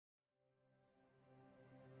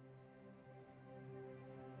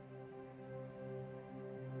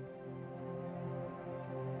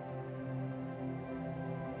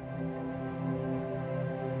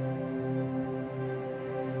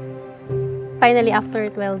Finally, after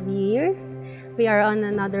 12 years, we are on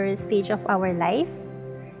another stage of our life.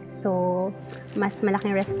 So, mas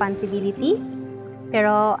malaking responsibility.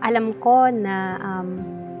 Pero alam ko na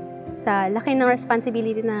sa laki ng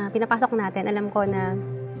responsibility na pinapasok natin, alam ko na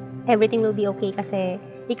everything will be okay kasi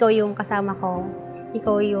ikaw yung kasama ko.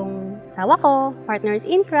 Ikaw yung asawa ko, partners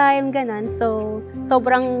in crime, ganun. So,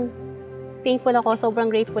 sobrang thankful ako,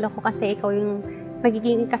 sobrang grateful ako kasi ikaw yung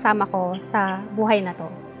magiging kasama ko sa buhay na to.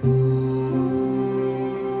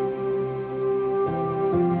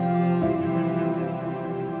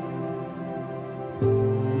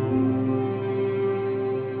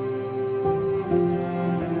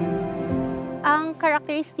 Ang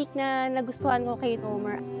characteristic na nagustuhan ko kay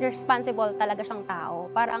NOMER, responsible talaga siyang tao.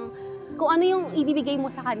 Parang kung ano yung ibibigay mo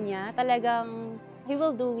sa kanya, talagang he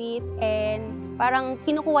will do it, and parang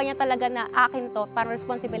kinukuha niya talaga na akin to, parang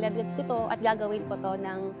responsibilidad ko to at gagawin ko to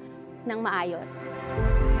ng maayos.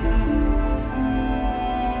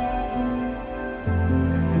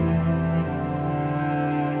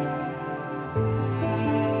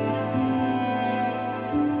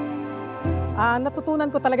 Natutunan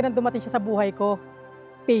ko talaga nang dumating siya sa buhay ko,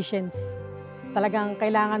 patience. Talagang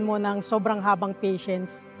kailangan mo ng sobrang habang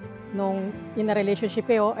patience nung in a relationship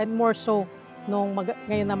and more so nung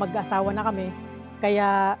ngayon na mag-asawa na kami.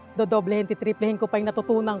 Kaya dodoblehin, titriplehin ko pa yung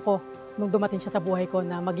natutunan ko nung dumating siya sa buhay ko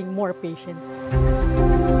na maging more patient.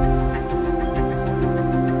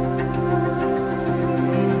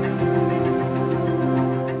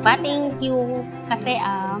 Thank you kasi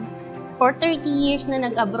for 30 years na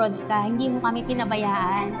nag-abroad ka, hindi mo kami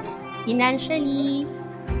pinabayaan. Financially.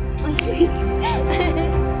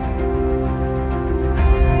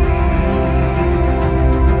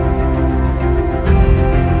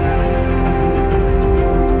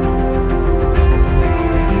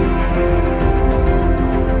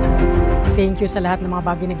 Thank you sa lahat ng mga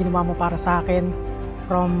bagay na ginawa mo para sa akin.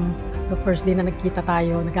 From the first day na nagkita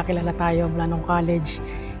tayo, nagkakilala tayo mula nung college,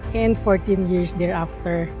 and 14 years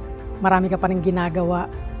thereafter, marami ka pa rin ginagawa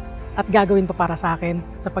at gagawin pa para sa akin,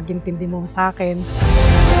 sa pag-intindi mo sa akin.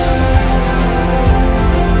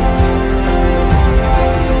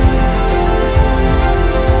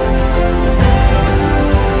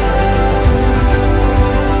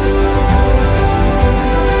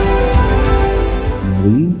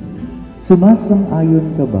 Mary,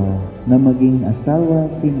 sumasang-ayon ka ba na maging asawa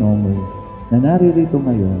si NOMER na naririto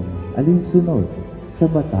ngayon alinsunod sa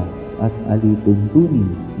batas at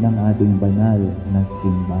alituntunin ng ating banal na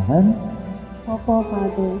simbahan? Opo,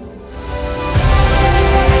 Father.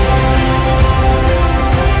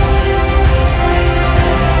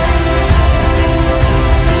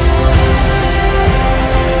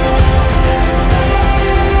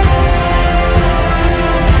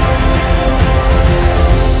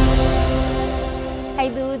 Hi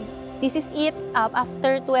dude, this is it.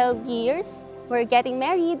 After 12 years, we're getting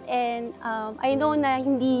married, and I know na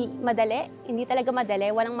hindi madali, hindi talaga madali,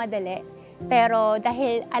 walang madali. Pero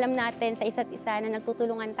dahil alam natin sa isa't isa na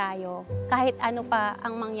nagtutulungan tayo, kahit ano pa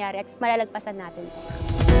ang mangyari at malalagpasan natin.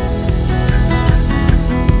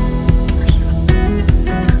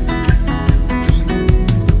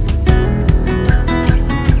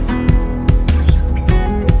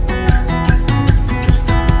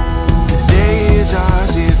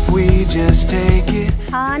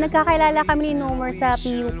 Nagkakailala kami ni NOMER sa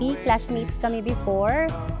PUP, classmates kami before.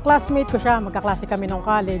 Classmate ko siya, magkaklase kami nung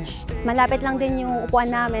college. Malapit lang din yung upuan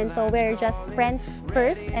namin, so we're just friends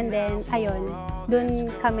first, and then ayun, dun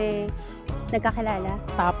kami nagkakilala.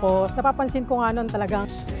 Tapos napapansin ko nga noon talagang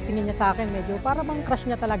tingin niya sa akin, medyo para bang crush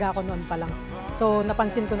niya talaga ako noon pa lang. So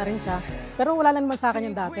napansin ko na rin siya, pero wala lang naman sa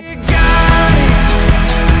akin yung dati.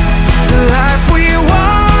 The life we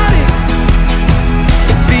wanted,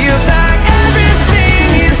 it feels like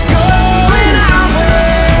everything is going our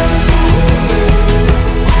way.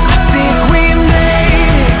 I think we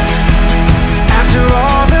made it after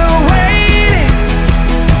all the waiting.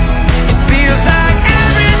 It feels like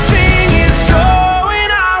everything is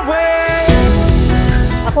going our way.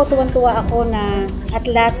 Ako tuwan-tuwa ako na at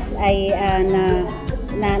last ay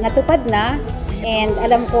natupad na, and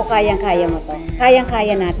alam ko kayang-kaya mo to.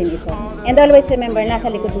 Kayang-kaya natin ito. And always remember, nasa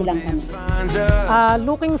likod mo lang kami.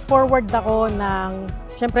 Looking forward ako ng,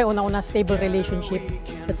 syempre una-una, stable relationship.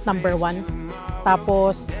 That's number 1.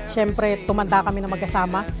 Tapos, syempre, tumanda kami na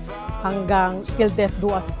mag-asama hanggang till death do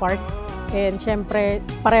us part. And syempre,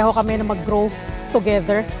 pareho kami na mag-grow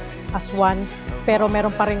together as one. Pero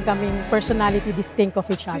meron pa rin kaming personality distinct of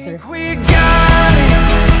each other. We got it.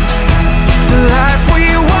 The life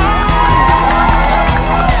we want.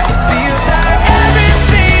 It feels like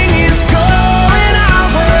everything is going our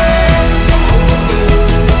way.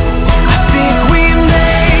 I think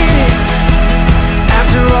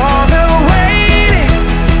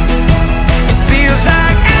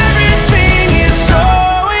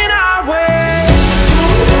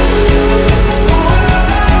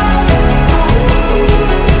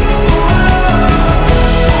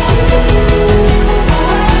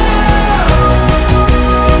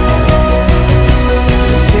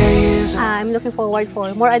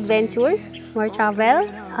forward for more adventures, more travel,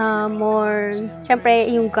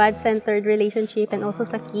 syempre yung God-centered relationship and also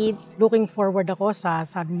sa kids. Looking forward ako sa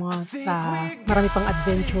marami pang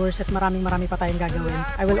adventures at marami pa tayong gagawin.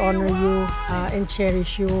 I will honor you and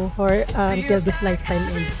cherish you for until this lifetime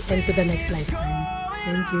ends and to the next lifetime.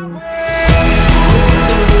 Thank you.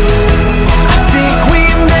 I think we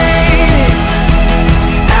made it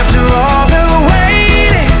after all the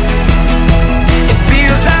waiting. It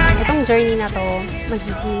feels like Itong journey na to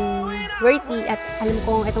magiging worthy at alam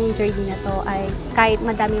kong itong journey na to ay kahit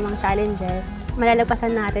madami mga challenges,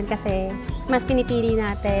 malalagpasan natin kasi mas pinipili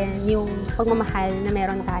natin yung pagmamahal na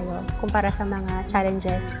meron tayo kumpara sa mga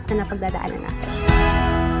challenges na napagdadaanan natin.